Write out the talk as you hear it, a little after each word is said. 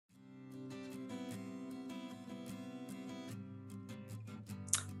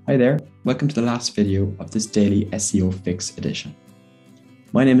Hi there, welcome to the last video of this daily SEO Fix edition.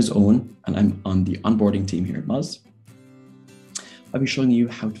 My name is Owen and I'm on the onboarding team here at Moz. I'll be showing you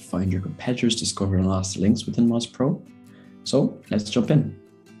how to find your competitors' discovered and lost links within Moz Pro. So let's jump in.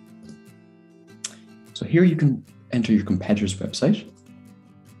 So here you can enter your competitor's website.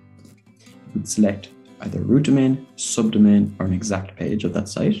 You can select either root domain, subdomain, or an exact page of that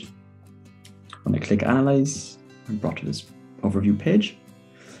site. When I click Analyze, I'm brought to this overview page.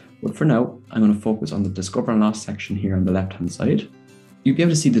 But for now, I'm going to focus on the Discover and Lost section here on the left-hand side. You'll be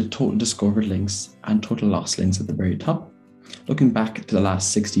able to see the total discovered links and total lost links at the very top, looking back to the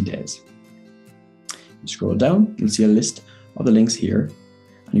last 60 days. You scroll down, you'll see a list of the links here,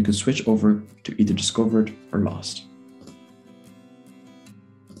 and you can switch over to either discovered or lost.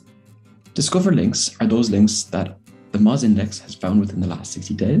 Discovered links are those links that the Moz index has found within the last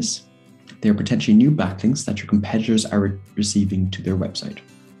 60 days. They are potentially new backlinks that your competitors are receiving to their website.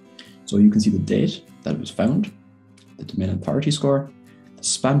 So you can see the date that it was found, the domain authority score, the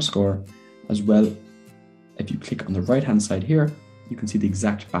spam score, as well. If you click on the right-hand side here, you can see the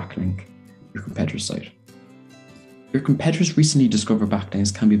exact backlink to your competitor's site. Your competitors' recently discovered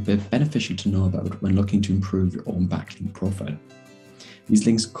backlinks can be beneficial to know about when looking to improve your own backlink profile. These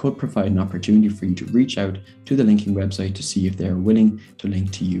links could provide an opportunity for you to reach out to the linking website to see if they are willing to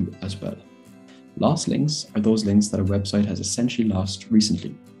link to you as well. Lost links are those links that a website has essentially lost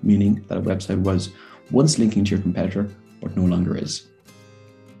recently, meaning that a website was once linking to your competitor but no longer is.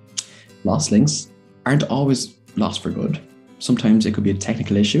 Lost links aren't always lost for good. Sometimes it could be a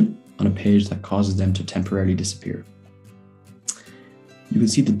technical issue on a page that causes them to temporarily disappear. You can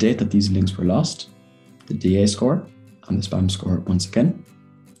see the date that these links were lost, the DA score, and the spam score once again.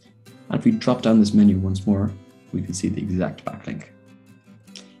 And if we drop down this menu once more, we can see the exact backlink.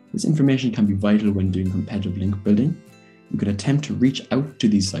 This information can be vital when doing competitive link building. You can attempt to reach out to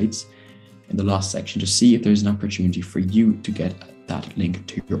these sites in the lost section to see if there's an opportunity for you to get that link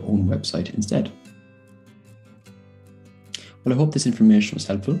to your own website instead. Well, I hope this information was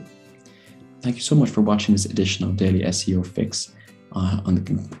helpful. Thank you so much for watching this edition of Daily SEO Fix on the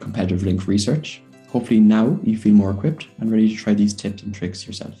competitive link research. Hopefully now you feel more equipped and ready to try these tips and tricks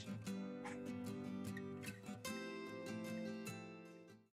yourself.